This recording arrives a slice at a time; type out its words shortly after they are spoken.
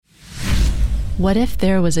What if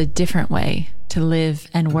there was a different way to live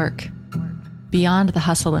and work? Beyond the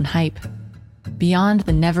hustle and hype, beyond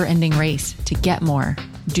the never-ending race to get more,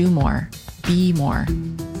 do more, be more.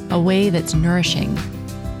 A way that's nourishing,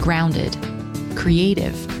 grounded,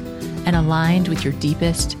 creative, and aligned with your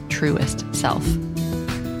deepest, truest self.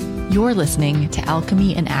 You're listening to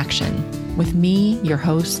Alchemy in Action with me, your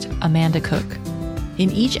host, Amanda Cook. In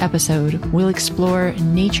each episode, we'll explore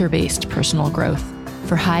nature-based personal growth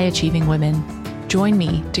for high-achieving women. Join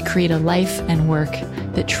me to create a life and work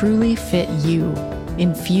that truly fit you,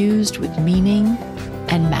 infused with meaning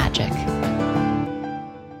and magic.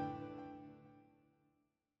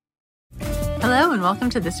 Hello, and welcome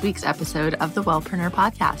to this week's episode of the Wellpreneur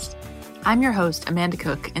Podcast. I'm your host, Amanda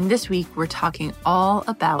Cook, and this week we're talking all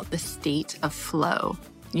about the state of flow.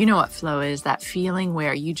 You know what flow is, that feeling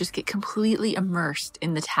where you just get completely immersed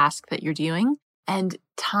in the task that you're doing and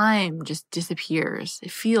time just disappears.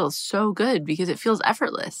 It feels so good because it feels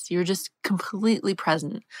effortless. You're just completely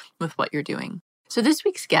present with what you're doing. So this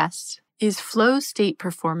week's guest is flow state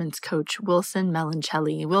performance coach Wilson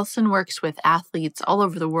Melancelli. Wilson works with athletes all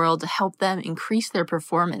over the world to help them increase their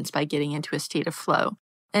performance by getting into a state of flow.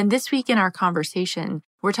 And this week in our conversation,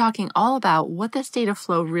 we're talking all about what the state of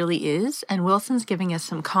flow really is, and Wilson's giving us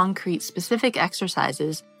some concrete, specific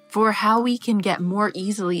exercises for how we can get more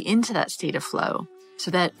easily into that state of flow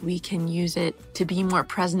so that we can use it to be more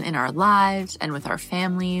present in our lives and with our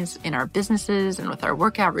families, in our businesses, and with our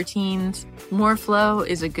workout routines. More flow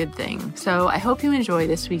is a good thing. So I hope you enjoy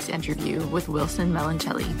this week's interview with Wilson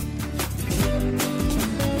Melancelli.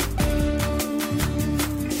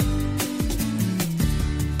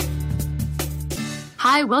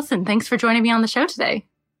 Hi, Wilson. Thanks for joining me on the show today.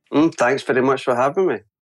 Thanks very much for having me.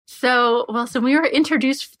 So, Wilson, we were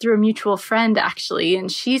introduced through a mutual friend, actually,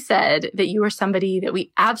 and she said that you were somebody that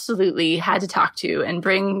we absolutely had to talk to and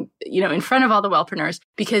bring, in front of all the wellpreneurs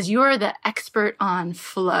because you're the expert on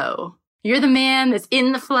flow. You're the man that's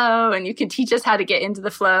in the flow and you can teach us how to get into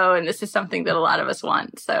the flow. And this is something that a lot of us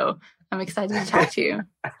want. So I'm excited to talk to you.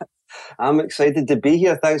 I'm excited to be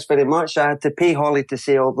here. Thanks very much. I had to pay Holly to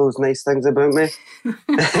say all those nice things about me.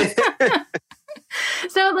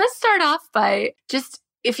 So let's start off by just,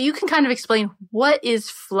 if you can kind of explain what is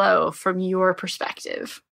flow from your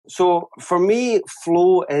perspective. So for me,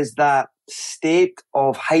 flow is that state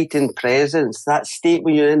of heightened presence, that state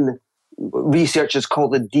when you're in, researchers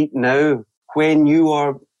call it deep now, when you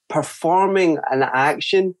are performing an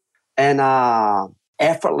action in a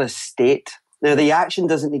effortless state. Now, the action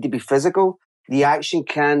doesn't need to be physical. The action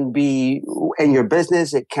can be in your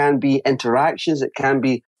business. It can be interactions. It can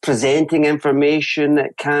be presenting information.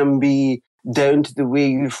 It can be down to the way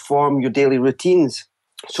you form your daily routines.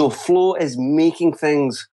 So flow is making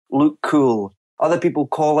things look cool. Other people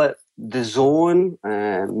call it the zone.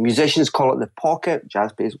 Musicians call it the pocket.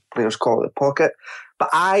 Jazz players call it the pocket. But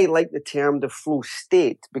I like the term the flow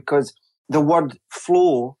state because the word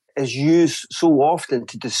flow is used so often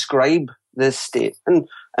to describe this state.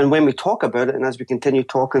 And when we talk about it, and as we continue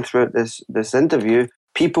talking throughout this interview,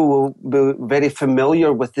 people will be very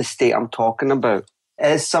familiar with the state I'm talking about.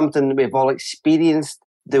 It is something that we've all experienced.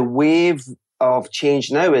 The wave of change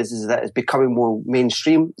now is that it's becoming more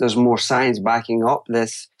mainstream. There's more science backing up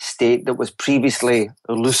this state that was previously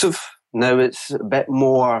elusive. Now it's a bit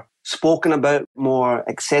more spoken about, more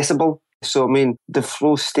accessible. So, the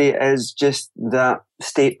flow state is just that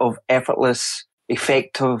state of effortless,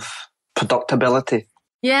 effective productivity.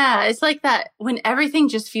 Yeah, it's like that when everything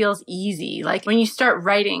just feels easy. Like when you start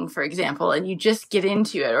writing, for example, and you just get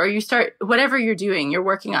into it, or you start whatever you're doing, you're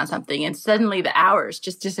working on something, and suddenly the hours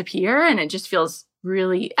just disappear and it just feels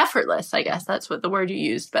really effortless. I guess that's what the word you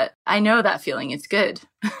used, but I know that feeling. It's good.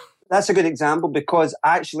 That's a good example because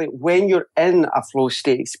actually when you're in a flow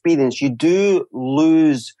state experience, you do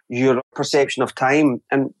lose your perception of time.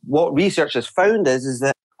 And what research has found is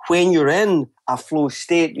that when you're in a flow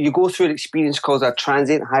state, you go through an experience called a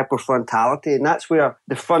transient hyperfrontality, and that's where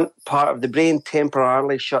the front part of the brain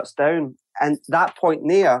temporarily shuts down. And that point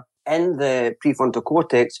there, in the prefrontal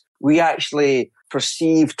cortex, we actually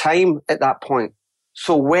perceive time at that point.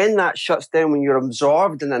 So when that shuts down, when you're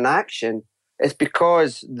absorbed in an action, it's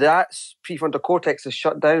because that prefrontal cortex is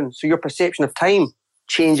shut down. So your perception of time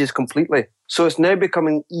changes completely. So it's now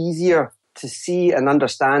becoming easier to see and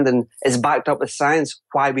understand, and is backed up with science,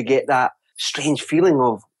 why we get that strange feeling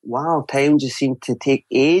of, wow, time just seemed to take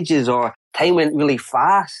ages, or time went really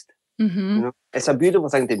fast. Mm-hmm. It's a beautiful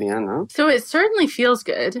thing to be in, huh? So it certainly feels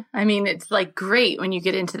good. It's like great when you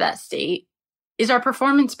get into that state. Is our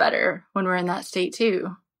performance better when we're in that state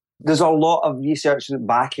too? There's a lot of research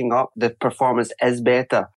backing up the performance is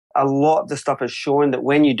better. a lot of the stuff is showing that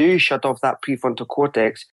when you do shut off that prefrontal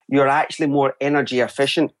cortex, you're actually more energy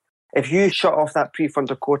efficient. If you shut off that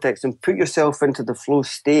prefrontal cortex and put yourself into the flow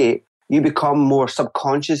state, you become more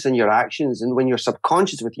subconscious in your actions. And when you're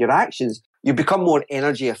subconscious with your actions, you become more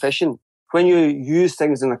energy efficient. When you use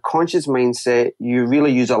things in a conscious mindset, you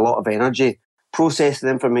really use a lot of energy. Processing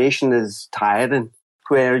information is tiring.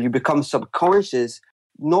 Where you become subconscious,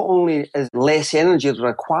 not only is less energy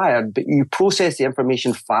required, but you process the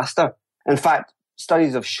information faster. In fact,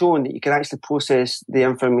 studies have shown that you can actually process the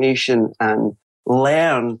information and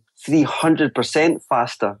learn 300%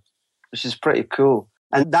 faster, which is pretty cool.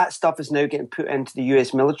 And that stuff is now getting put into the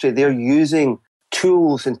US military. They're using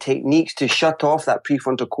tools and techniques to shut off that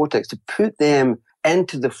prefrontal cortex, to put them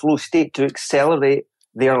into the flow state to accelerate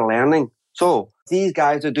their learning. So these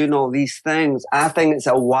guys are doing all these things. I think it's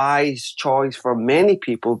a wise choice for many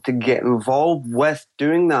people to get involved with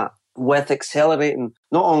doing that, with accelerating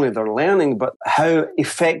not only their learning, but how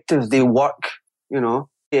effective they work. You know,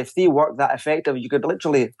 if they work that effective, you could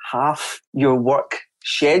literally half your work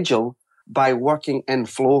schedule by working in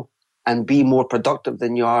flow and be more productive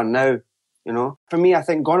than you are now. You know, for me, I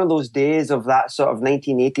think gone are those days of that sort of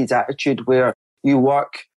 1980s attitude where you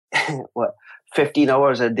work, 15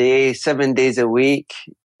 hours a day, 7 days a week.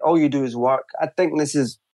 All you do is work. I think this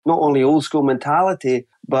is not only old school mentality,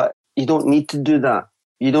 but you don't need to do that.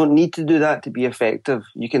 You don't need to do that to be effective.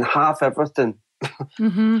 You can half everything.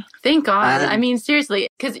 Mm-hmm. Thank God. I mean, seriously,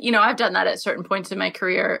 because, you know, I've done that at certain points in my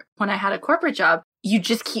career. When I had a corporate job, you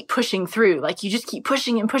just keep pushing through. Like, you just keep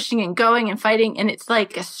pushing and going and fighting. And it's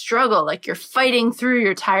like a struggle. Like, you're fighting through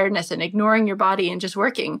your tiredness and ignoring your body and just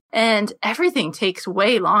working. And everything takes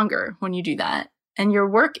way longer when you do that. And your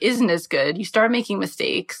work isn't as good. You start making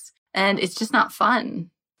mistakes and it's just not fun.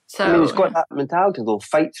 So, I mean, it's got that mentality though.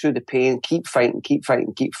 Fight through the pain, keep fighting.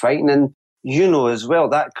 And you know as well,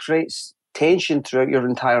 that creates tension throughout your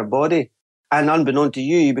entire body. And unbeknown to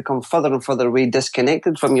you, you become further and further away,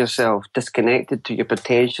 disconnected from yourself, disconnected to your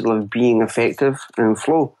potential of being effective and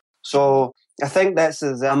flow. So I think this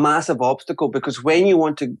is a massive obstacle, because when you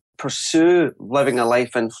want to pursue living a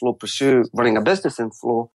life in flow, pursue running a business in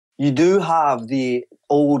flow, you do have the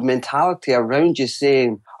old mentality around you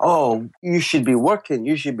saying, oh, you should be working,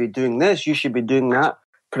 you should be doing this, you should be doing that,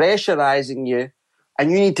 pressurizing you,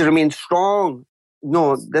 and you need to remain strong.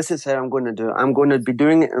 No, this is how I'm going to do it. I'm going to be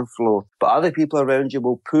doing it in flow. But other people around you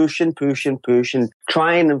will push and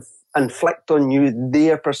try and inflict on you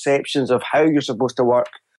their perceptions of how you're supposed to work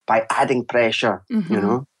by adding pressure, you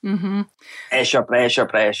know? Mm-hmm.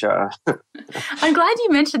 Pressure. I'm glad you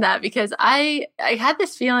mentioned that, because I had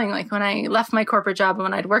this feeling like when I left my corporate job and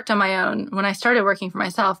when I'd worked on my own, when I started working for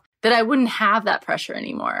myself, that I wouldn't have that pressure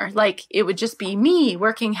anymore. Like, it would just be me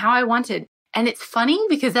working how I wanted. And it's funny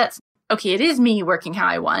because okay, it is me working how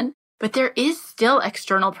I want, but there is still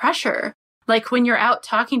external pressure. Like when you're out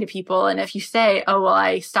talking to people, and if you say, oh, well,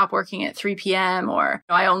 I stop working at 3 p.m. or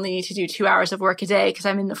I only need to do 2 hours of work a day because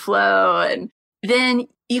I'm in the flow, and then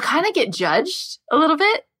you kind of get judged a little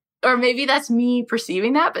bit. Or maybe that's me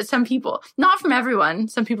perceiving that, but some people, not from everyone,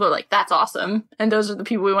 some people are like, that's awesome. And those are the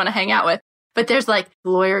people we want to hang out with. But there's like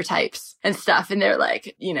lawyer types and stuff, and they're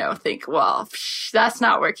like, you know, think, well, that's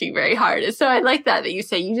not working very hard. And so I like that you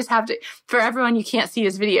say you just have to, for everyone, you can't see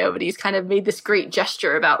his video, but he's kind of made this great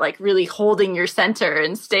gesture about like really holding your center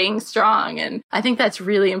and staying strong. And I think that's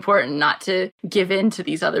really important, not to give in to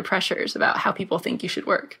these other pressures about how people think you should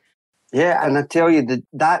work. Yeah, and I tell you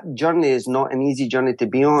that journey is not an easy journey to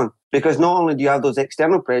be on, because not only do you have those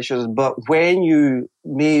external pressures, but when you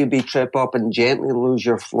maybe trip up and gently lose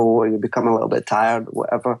your flow, or you become a little bit tired or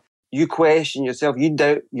whatever, you question yourself, you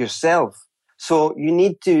doubt yourself. So you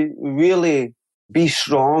need to really be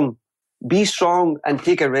strong. Be strong and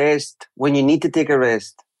take a rest when you need to take a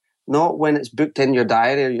rest, not when it's booked in your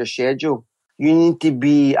diary or your schedule. You need to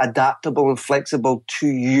be adaptable and flexible to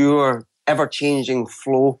your ever-changing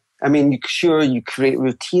flow. I mean, sure, you create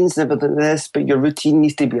routines and everything like this, but your routine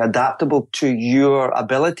needs to be adaptable to your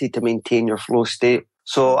ability to maintain your flow state.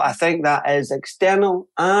 So I think that is external,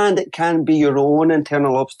 and it can be your own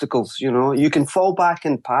internal obstacles. You know, you can fall back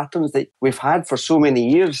in patterns that we've had for so many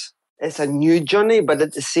years. It's a new journey, but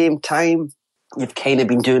at the same time, you've kind of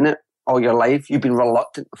been doing it all your life. You've been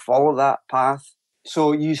reluctant to follow that path.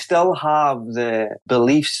 So you still have the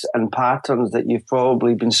beliefs and patterns that you've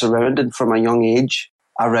probably been surrounded from a young age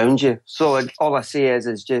around you. So all I say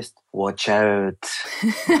is just watch out.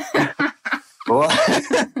 Watch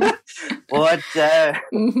out.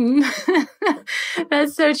 Mm-hmm.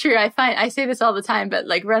 That's so true. I say this all the time, but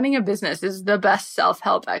like running a business is the best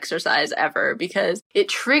self-help exercise ever, because it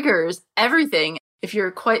triggers everything. if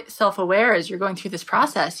you're quite self-aware as you're going through this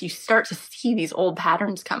process, you start to see these old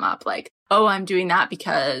patterns come up like, oh, I'm doing that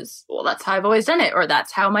because, well, that's how I've always done it, or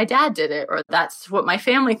that's how my dad did it, or that's what my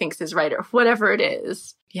family thinks is right, or whatever it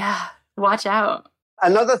is. Yeah, watch out.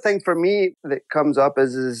 Another thing for me that comes up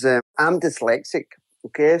is I'm dyslexic.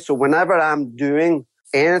 Okay, so whenever I'm doing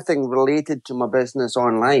anything related to my business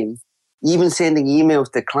online, even sending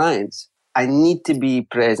emails to clients, I need to be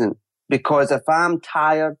present, because if I'm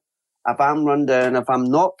tired, if I'm run down, if I'm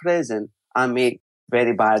not present, I make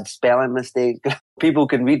very bad spelling mistakes. People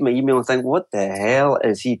can read my email and think, what the hell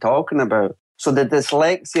is he talking about? So the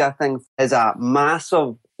dyslexia, I think, is a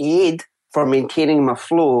massive aid for maintaining my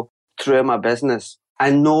flow through my business. I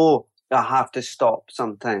know I have to stop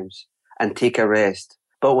sometimes and take a rest.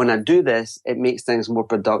 But when I do this, it makes things more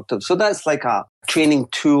productive. So that's like a training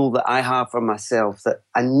tool that I have for myself, that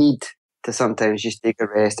I need to sometimes just take a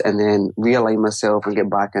rest and then realign myself and get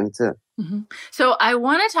back into it. Mm-hmm. So I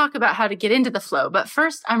want to talk about how to get into the flow. But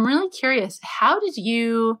first, I'm really curious, how did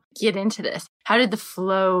you get into this? How did the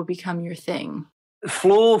flow become your thing?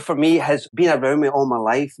 Flow for me has been around me all my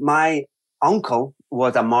life. My uncle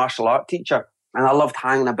was a martial art teacher and I loved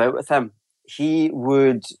hanging about with him. He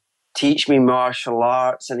would teach me martial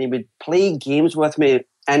arts and he would play games with me.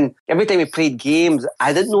 And every time he played games,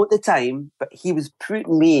 I didn't know at the time, but he was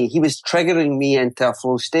triggering me into a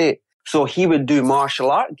flow state. So he would do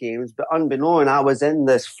martial art games, but unbeknown, I was in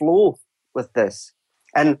this flow with this.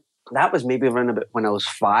 And that was maybe around about when I was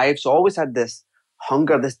 5. So I always had this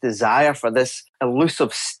hunger, this desire for this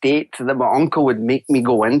elusive state that my uncle would make me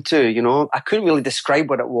go into, you know. I couldn't really describe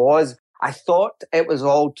what it was. I thought it was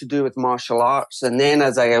all to do with martial arts. And then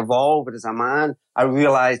as I evolved as a man, I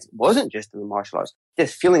realized it wasn't just in the martial arts.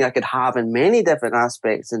 This feeling I could have in many different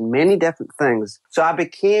aspects and many different things. So I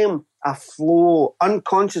became a flow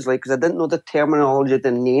unconsciously, because I didn't know the terminology,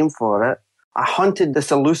 the name for it. I hunted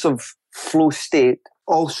this elusive flow state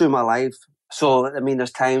all through my life. So, I mean,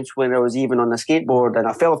 there's times when I was even on a skateboard and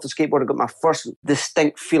I fell off the skateboard. I got my first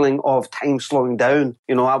distinct feeling of time slowing down.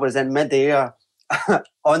 You know, I was in midair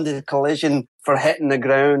on the collision for hitting the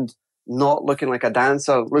ground, not looking like a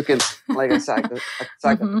dancer, looking like a sack of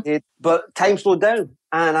potato. But time slowed down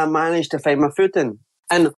and I managed to find my footing.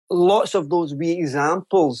 And lots of those wee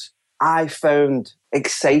examples I found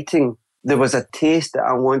exciting. There was a taste that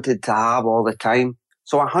I wanted to have all the time.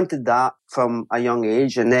 So I hunted that from a young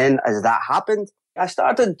age. And then as that happened, I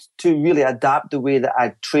started to really adapt the way that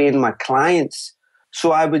I train my clients.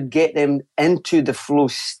 So I would get them into the flow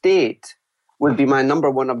state would be my number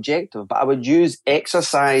one objective. But I would use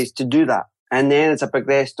exercise to do that. And then as I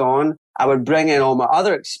progressed on, I would bring in all my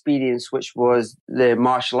other experience, which was the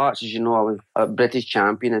martial arts. As you know, I was a British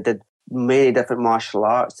champion. I did many different martial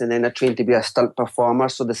arts. And then I trained to be a stunt performer.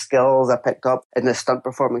 So the skills I picked up in the stunt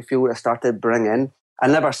performing field, I started bringing in. I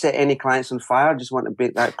never set any clients on fire. Just want to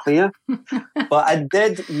make that clear. But I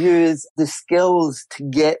did use the skills to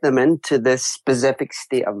get them into this specific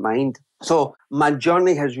state of mind. So my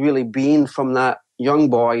journey has really been from that young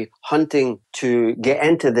boy hunting to get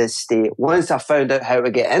into this state. Once I found out how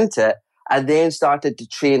to get into it, I then started to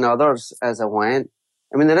train others as I went.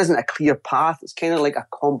 I mean, there isn't a clear path. It's kind of like a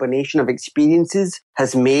combination of experiences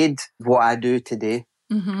has made what I do today.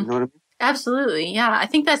 Mm-hmm. You know what I mean? Absolutely. Yeah. I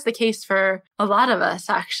think that's the case for a lot of us,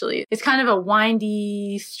 actually. It's kind of a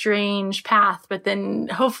windy, strange path, but then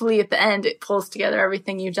hopefully at the end, it pulls together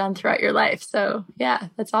everything you've done throughout your life. So yeah,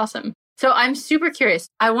 that's awesome. So I'm super curious.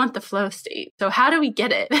 I want the flow state. So how do we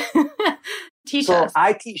get it? Teach us.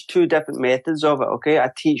 I teach 2 different methods of it. Okay.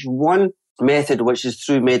 I teach one method, which is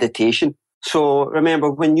through meditation. So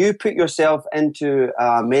remember, when you put yourself into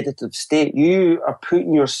a meditative state, you are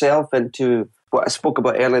putting yourself into what I spoke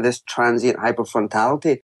about earlier, this transient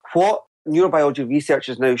hyperfrontality. What neurobiology research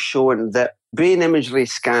has now shown that brain imagery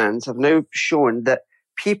scans have now shown that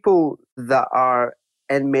people that are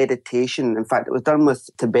in meditation, in fact, it was done with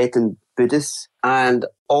Tibetan Buddhists and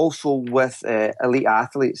also with elite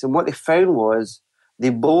athletes. And what they found was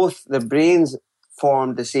their brains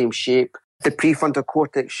formed the same shape. The prefrontal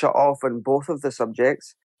cortex shut off in both of the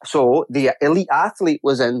subjects. So the elite athlete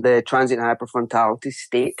was in the transient hyperfrontality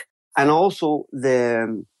state. And also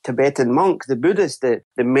the Tibetan monk, the Buddhist, the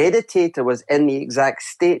meditator was in the exact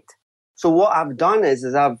state. So what I've done is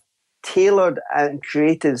I've tailored and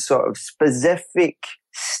created sort of specific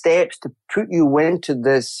steps to put you into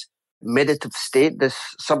this meditative state, this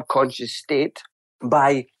subconscious state,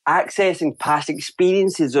 by accessing past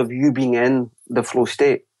experiences of you being in the flow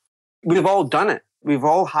state. We've all done it. We've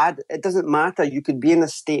all had, it doesn't matter. You could be in a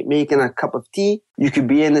state making a cup of tea. You could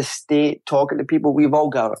be in a state talking to people. We've all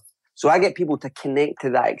got it. So I get people to connect to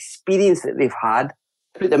that experience that they've had,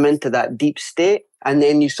 put them into that deep state, And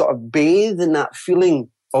then you sort of bathe in that feeling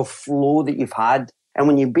of flow that you've had. And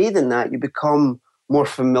when you bathe in that, you become more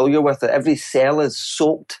familiar with it. Every cell is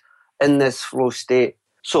soaked in this flow state.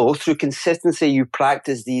 So through consistency, you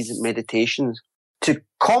practice these meditations. To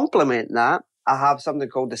complement that, I have something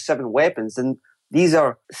called the 7 weapons. And these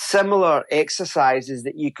are similar exercises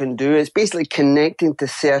that you can do. It's basically connecting to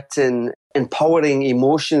certain empowering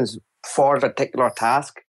emotions for a particular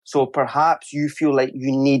task. So perhaps you feel like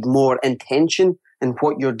you need more intention in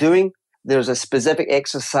what you're doing. There's a specific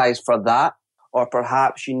exercise for that. Or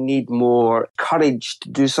perhaps you need more courage to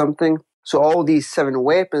do something. So all these 7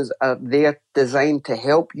 weapons are there designed to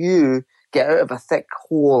help you get out of a thick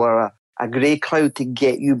hole or a grey cloud to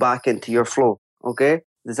get you back into your flow. Okay?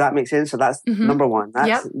 Does that make sense? So that's number one.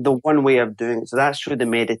 That's the one way of doing it. So that's through the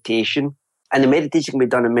meditation. And the meditation can be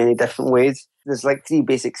done in many different ways. There's like 3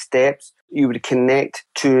 basic steps. You would connect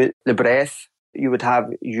to the breath. You would have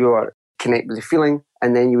your connect with the feeling.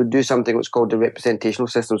 And then you would do something what's called the representational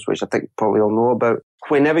systems, which I think you probably all know about.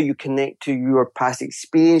 Whenever you connect to your past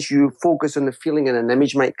experience, you focus on the feeling and an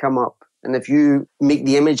image might come up. And if you make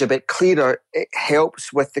the image a bit clearer, it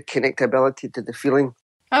helps with the connectability to the feeling.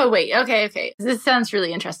 Oh, wait. Okay. This sounds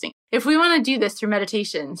really interesting. If we want to do this through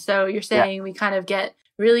meditation, so you're saying we kind of get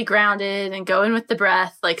really grounded and go in with the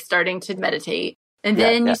breath, like starting to meditate. And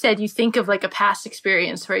then you said you think of like a past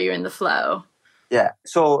experience where you're in the flow. Yeah.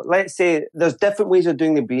 So let's say there's different ways of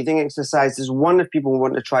doing the breathing exercises. One that people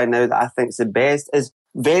want to try now that I think is the best is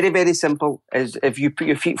very, very simple. Is if you put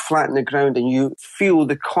your feet flat on the ground and you feel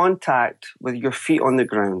the contact with your feet on the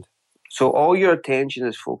ground. So all your attention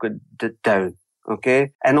is focused down.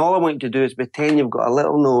 Okay. And all I want you to do is pretend you've got a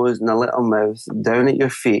little nose and a little mouth down at your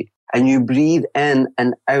feet and you breathe in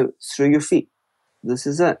and out through your feet. This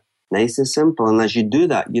is it. Nice and simple. And as you do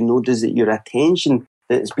that, you notice that your attention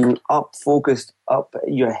that's been focused up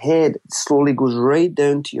your head slowly goes right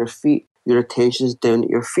down to your feet. Your attention is down at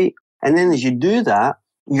your feet. And then as you do that,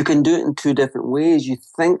 you can do it in 2 different ways. You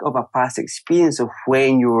think of a past experience of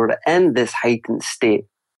when you were in this heightened state.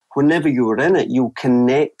 Whenever you were in it, you'll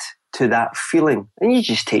connect to that feeling. And you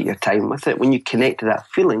just take your time with it. When you connect to that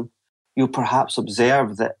feeling, you'll perhaps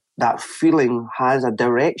observe that that feeling has a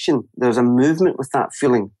direction. There's a movement with that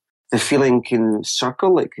feeling. The feeling can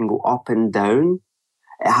circle. It can go up and down.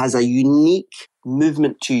 It has a unique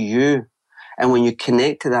movement to you. And when you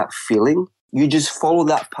connect to that feeling, you just follow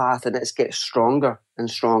that path and it gets stronger and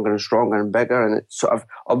stronger and stronger and bigger. And it sort of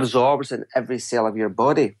absorbs in every cell of your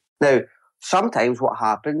body. Now, sometimes what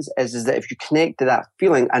happens is that if you connect to that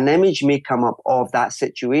feeling, an image may come up of that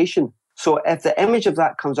situation. So if the image of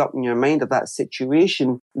that comes up in your mind of that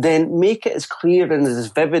situation, then make it as clear and as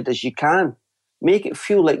vivid as you can. Make it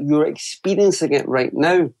feel like you're experiencing it right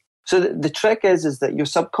now. So the trick is that your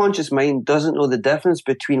subconscious mind doesn't know the difference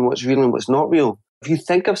between what's real and what's not real. If you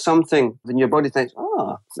think of something, then your body thinks,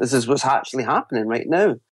 this is what's actually happening right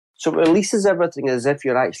now. So it releases everything as if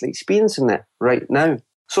you're actually experiencing it right now.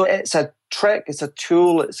 So it's a trick, it's a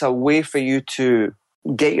tool, it's a way for you to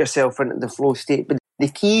get yourself into the flow state. But the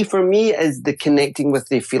key for me is the connecting with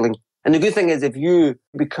the feeling. And the good thing is if you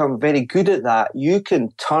become very good at that, you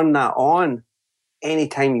can turn that on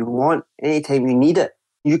anytime you want, anytime you need it.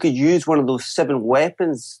 You could use one of those 7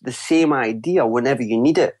 weapons, the same idea, whenever you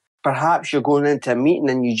need it. Perhaps you're going into a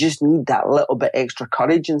meeting and you just need that little bit extra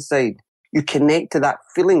courage inside. You connect to that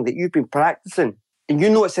feeling that you've been practicing and you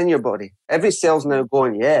know it's in your body. Every cell's now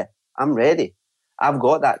going, yeah, I'm ready. I've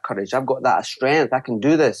got that courage. I've got that strength. I can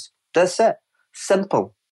do this. That's it.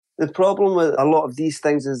 Simple. The problem with a lot of these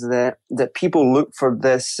things is that people look for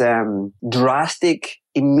this drastic,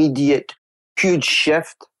 immediate, huge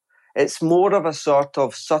shift. It's more of a sort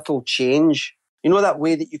of subtle change. You know that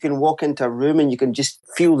way that you can walk into a room and you can just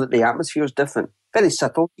feel that the atmosphere is different. Very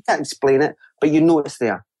subtle. You can't explain it, but you know it's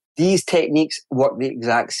there. These techniques work the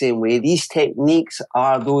exact same way. These techniques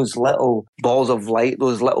are those little balls of light,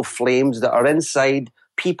 those little flames that are inside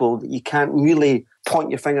people that you can't really point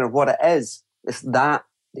your finger at what it is. It's that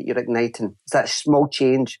you're igniting. It's that small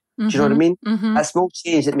change. Do you know what I mean? Mm-hmm. That small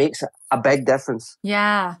change that makes a big difference.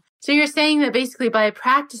 Yeah. So you're saying that basically by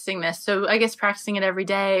practicing this, so I guess practicing it every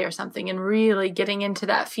day or something and really getting into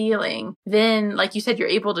that feeling, then like you said, you're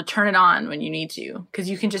able to turn it on when you need to because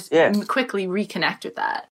you can just quickly reconnect with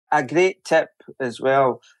that. A great tip as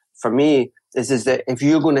well for me is that if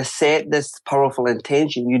you're going to set this powerful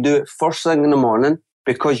intention, you do it first thing in the morning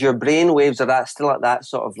because your brain waves are still at that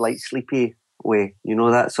sort of light sleepy way. You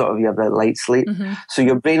know, that sort of, you have that light sleep. Mm-hmm. So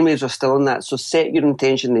your brain waves are still in that. So set your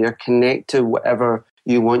intention there, connect to whatever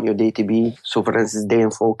you want your day to be. So for instance, day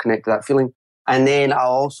and fall, connect to that feeling. And then I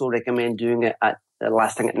also recommend doing it at the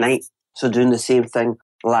last thing at night. So doing the same thing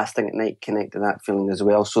last thing at night, connect to that feeling as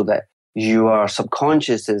well, so that your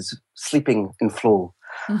subconscious is sleeping in flow.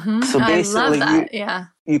 Mm-hmm. So basically, I love that. Yeah.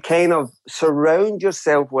 You kind of surround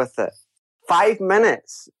yourself with it. 5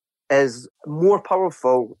 minutes is more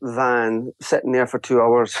powerful than sitting there for 2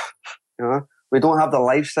 hours. You know, we don't have the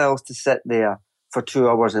lifestyles to sit there for 2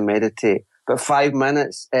 hours and meditate. But 5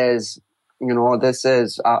 minutes is, this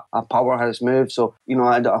is a powerhouse move. So,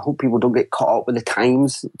 I hope people don't get caught up with the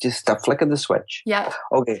times. Just a flick of the switch. Yeah.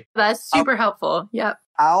 Okay. That's super helpful. Yep.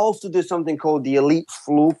 I also do something called the Elite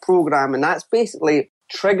Flow Program, and that's basically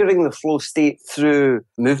triggering the flow state through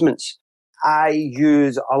movements. I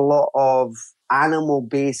use a lot of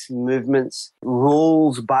animal-based movements,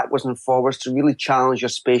 rolls backwards and forwards to really challenge your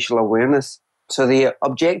spatial awareness. So the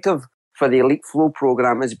objective for the Elite Flow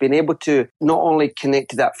Program is being able to not only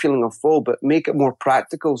connect to that feeling of flow, but make it more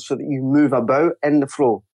practical so that you move about in the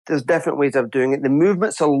flow. There's different ways of doing it. The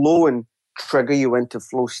movements alone trigger you into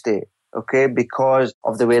flow state, okay, because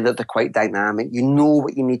of the way that they're quite dynamic. You know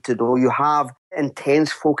what you need to do. You have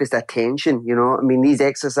intense focused attention, these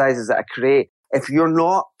exercises that I create, if you're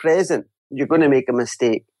not present, you're going to make a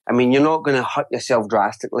mistake. You're not going to hurt yourself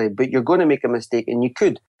drastically, but you're going to make a mistake, and you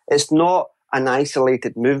could. It's not an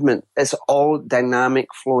isolated movement. It's all dynamic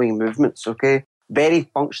flowing movements, okay? Very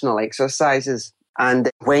functional exercises. And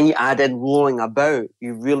when you add in rolling about,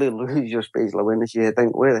 you really lose your spatial awareness. You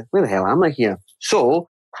think, where the hell am I here? So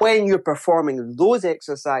when you're performing those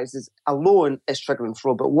exercises alone, it's triggering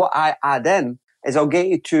flow. But what I add in is I'll get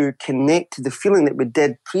you to connect to the feeling that we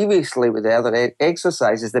did previously with the other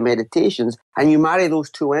exercises, the meditations, and you marry those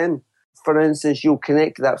two in. For instance, you'll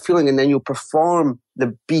connect to that feeling and then you'll perform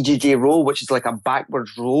the BJJ roll, which is like a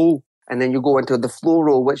backwards roll. And then you go into the flow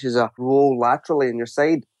roll, which is a roll laterally on your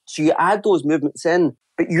side. So you add those movements in,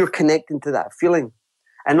 but you're connecting to that feeling.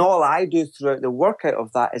 And all I do throughout the workout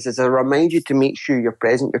of that is I remind you to make sure you're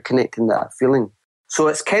present, you're connecting to that feeling. So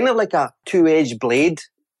it's kind of like a two-edged blade.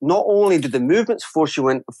 Not only do the movements force you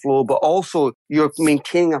into flow, but also you're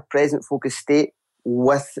maintaining a present focused state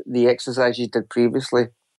with the exercise you did previously.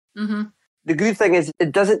 Mm-hmm. The good thing is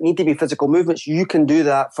it doesn't need to be physical movements. You can do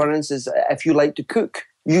that. For instance, if you like to cook,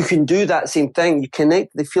 you can do that same thing. You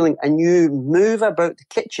connect the feeling and you move about the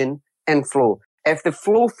kitchen in flow. If the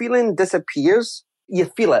flow feeling disappears, you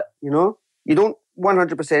feel it, You don't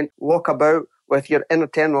 100% walk about with your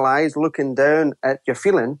internal eyes looking down at your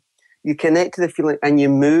feeling. You connect to the feeling and you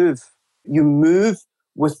move. You move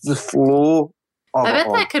with the flow of I bet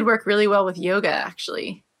it that could work really well with yoga,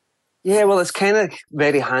 actually. Yeah, well, it's kind of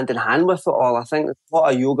very hand in hand with it all. I think there's a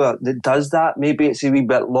lot of yoga that does that. Maybe it's a wee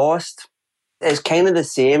bit lost. It's kind of the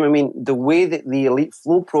same. The way that the Elite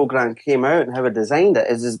Flow Program came out and how I designed it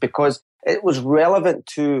is because it was relevant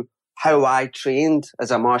to how I trained as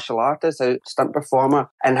a martial artist, a stunt performer,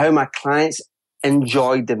 and how my clients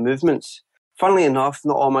enjoyed the movements. Funnily enough,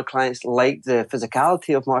 not all my clients liked the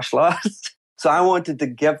physicality of martial arts. So I wanted to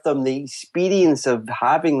give them the experience of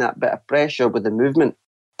having that bit of pressure with the movement.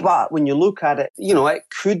 But when you look at it, it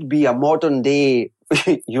could be a modern day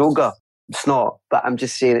yoga. It's not, but I'm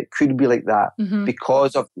just saying it could be like that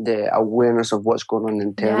because of the awareness of what's going on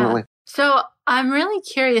internally. Yeah. So I'm really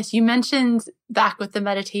curious. You mentioned back with the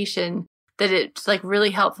meditation that it's like really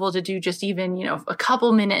helpful to do just even, a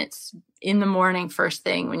couple minutes in the morning first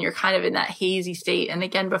thing when you're kind of in that hazy state and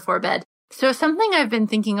again before bed. So something I've been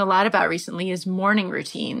thinking a lot about recently is morning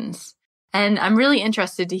routines. And I'm really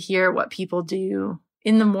interested to hear what people do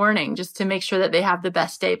in the morning just to make sure that they have the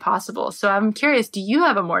best day possible. So I'm curious, do you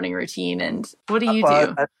have a morning routine and what do you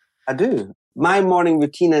do? I do. My morning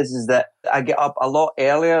routine is that I get up a lot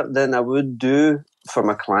earlier than I would do for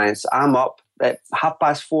my clients. I'm up at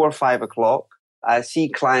 4:30, 5 o'clock. I see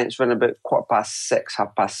clients run about 6:15,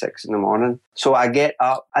 6:30 in the morning. So I get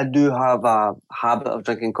up. I do have a habit of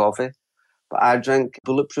drinking coffee, but I drink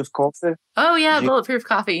bulletproof coffee. Oh yeah, bulletproof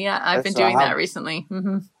coffee. Yeah, I've been doing that recently.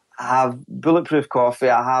 Mm-hmm. I have bulletproof coffee.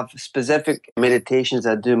 I have specific meditations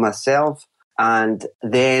I do myself. And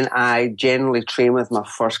then I generally train with my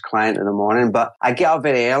first client in the morning. But I get up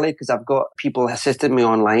very early because I've got people assisting me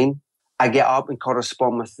online. I get up and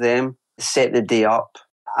correspond with them, set the day up.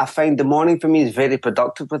 I find the morning for me is very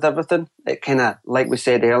productive with everything. It kind of, like we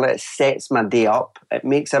said earlier, it sets my day up. It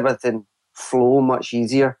makes everything flow much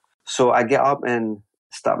easier. So I get up and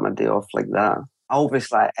start my day off like that.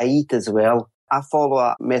 Obviously, I eat as well. I follow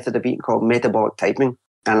a method of eating called metabolic typing,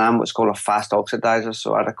 and I'm what's called a fast oxidizer,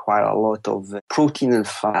 so I require a lot of protein and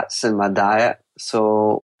fats in my diet.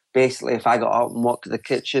 So basically, if I got up and walked to the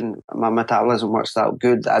kitchen, my metabolism works that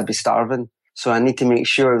good, I'd be starving. So I need to make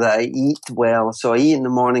sure that I eat well. So I eat in the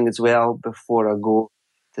morning as well before I go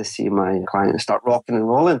to see my client and start rocking and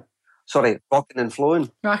rolling. rocking and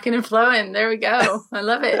flowing. Rocking and flowing. There we go. I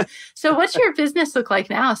love it. So what's your business look like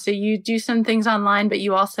now? So you do some things online, but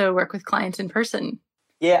you also work with clients in person.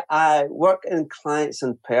 Yeah, I work in clients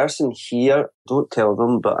in person here. Don't tell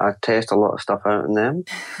them, but I test a lot of stuff out on them.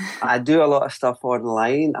 I do a lot of stuff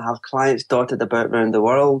online. I have clients dotted about around the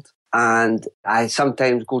world. And I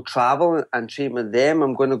sometimes go travel and train with them.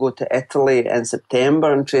 I'm going to go to Italy in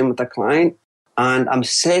September and train with a client. And I'm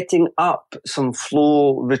setting up some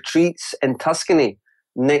flow retreats in Tuscany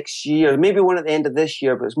next year. Maybe one at the end of this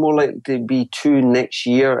year, but it's more likely to be 2 next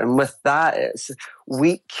year. And with that, it's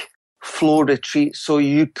week flow retreat. So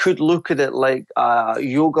you could look at it like a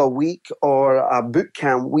yoga week or a boot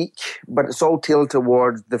camp week, but it's all tailored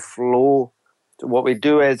towards the flow. So what we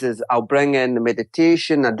do is I'll bring in the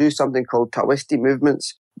meditation. I do something called Taoisti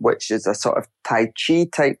movements, which is a sort of Tai Chi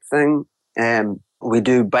type thing. We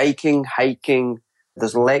do biking, hiking.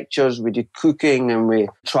 There's lectures. We do cooking, and we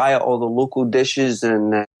try out all the local dishes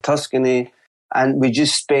in Tuscany. And we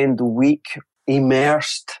just spend the week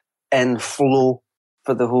immersed in flow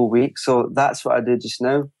for the whole week. So that's what I do just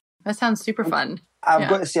now. That sounds super fun. I've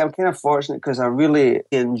got to say, I'm kind of fortunate because I really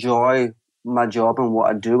enjoy my job and what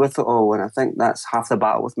I do with it all. And I think that's half the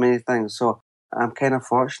battle with many things. So I'm kind of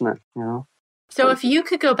fortunate, you know. So if you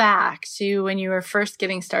could go back to when you were first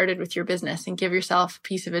getting started with your business and give yourself a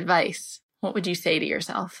piece of advice, what would you say to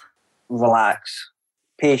yourself? Relax.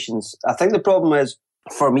 Patience. I think the problem is,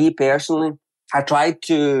 for me personally, I tried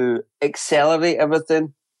to accelerate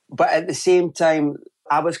everything, but at the same time,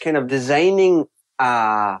 I was kind of designing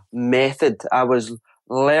a method. I was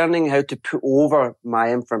learning how to put over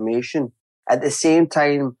my information. At the same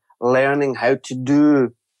time, learning how to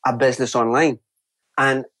do a business online.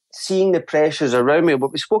 And seeing the pressures around me,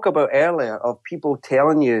 what we spoke about earlier, of people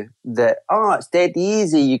telling you that, oh, it's dead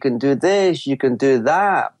easy, you can do this, you can do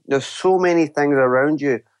that. There's so many things around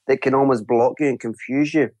you that can almost block you and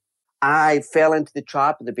confuse you. I fell into the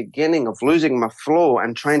trap at the beginning of losing my flow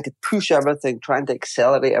and trying to push everything, trying to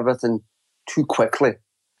accelerate everything too quickly.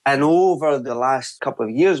 And over the last couple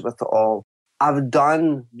of years with it all, I've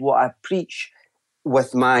done what I preach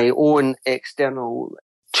with my own external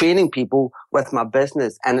training people with my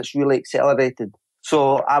business, and it's really accelerated.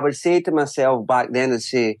 So I would say to myself back then and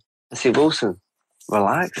say, Wilson,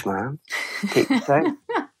 relax, man. Take your time.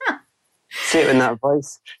 Say it in that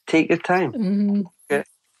voice. Take your time. Mm-hmm. Okay.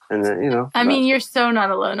 And then, you know. I mean, you're so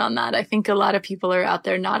not alone on that. I think a lot of people are out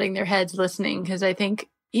there nodding their heads listening because I think,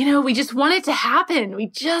 you know, we just want it to happen. We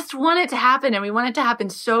just want it to happen, and we want it to happen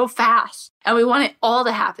so fast. And we want it all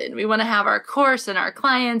to happen. We want to have our course and our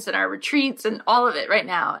clients and our retreats and all of it right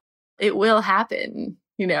now. It will happen.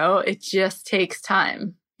 You know, it just takes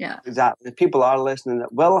time. Yeah. Exactly. If people are listening,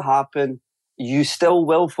 it will happen. You still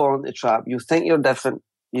will fall into the trap. You think you're different.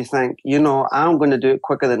 You think, you know, I'm going to do it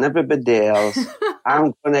quicker than everybody else.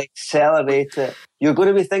 I'm going to accelerate it. You're going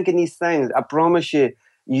to be thinking these things. I promise you.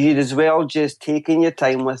 You'd as well just taking your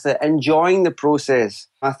time with it, enjoying the process.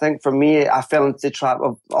 I think for me, I fell into the trap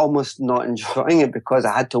of almost not enjoying it because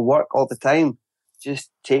I had to work all the time.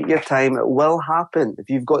 Just take your time. It will happen. If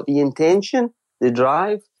you've got the intention, the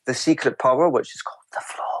drive, the secret power, which is called the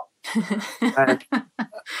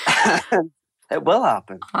flow. It will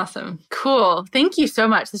happen. Awesome. Cool. Thank you so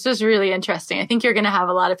much. This was really interesting. I think you're going to have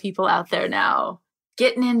a lot of people out there now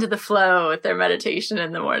getting into the flow with their meditation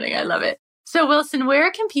in the morning. I love it. So Wilson,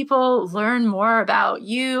 where can people learn more about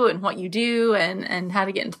you and what you do and how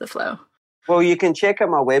to get into the flow? Well, you can check out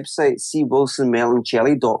my website,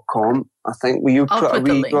 cwilsonmelancelli.com. I think I'll put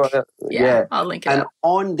the link. Yeah, I'll link it and up.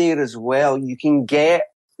 On there as well, you can get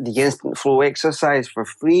the instant flow exercise for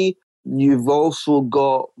free. You've also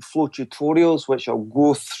got flow tutorials, which I'll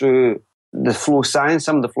go through the flow science,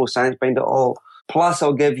 some of the flow science behind it all. Plus,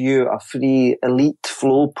 I'll give you a free elite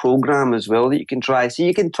flow program as well that you can try. So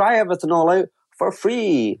you can try everything all out for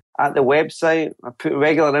free at the website. I put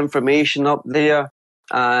regular information up there.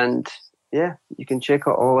 And yeah, you can check it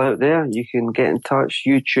all out there. You can get in touch,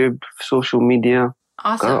 YouTube, social media.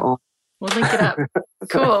 Awesome. We'll link it up.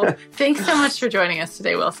 Cool. Thanks so much for joining us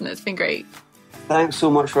today, Wilson. It's been great. Thanks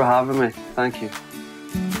so much for having me. Thank you.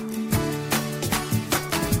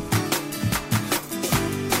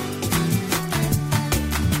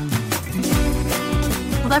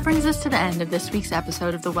 That brings us to the end of this week's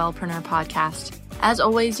episode of the Wellpreneur podcast. As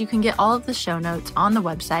always, you can get all of the show notes on the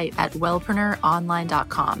website at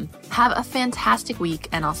wellpreneuronline.com. Have a fantastic week,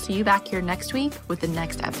 and I'll see you back here next week with the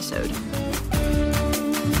next episode.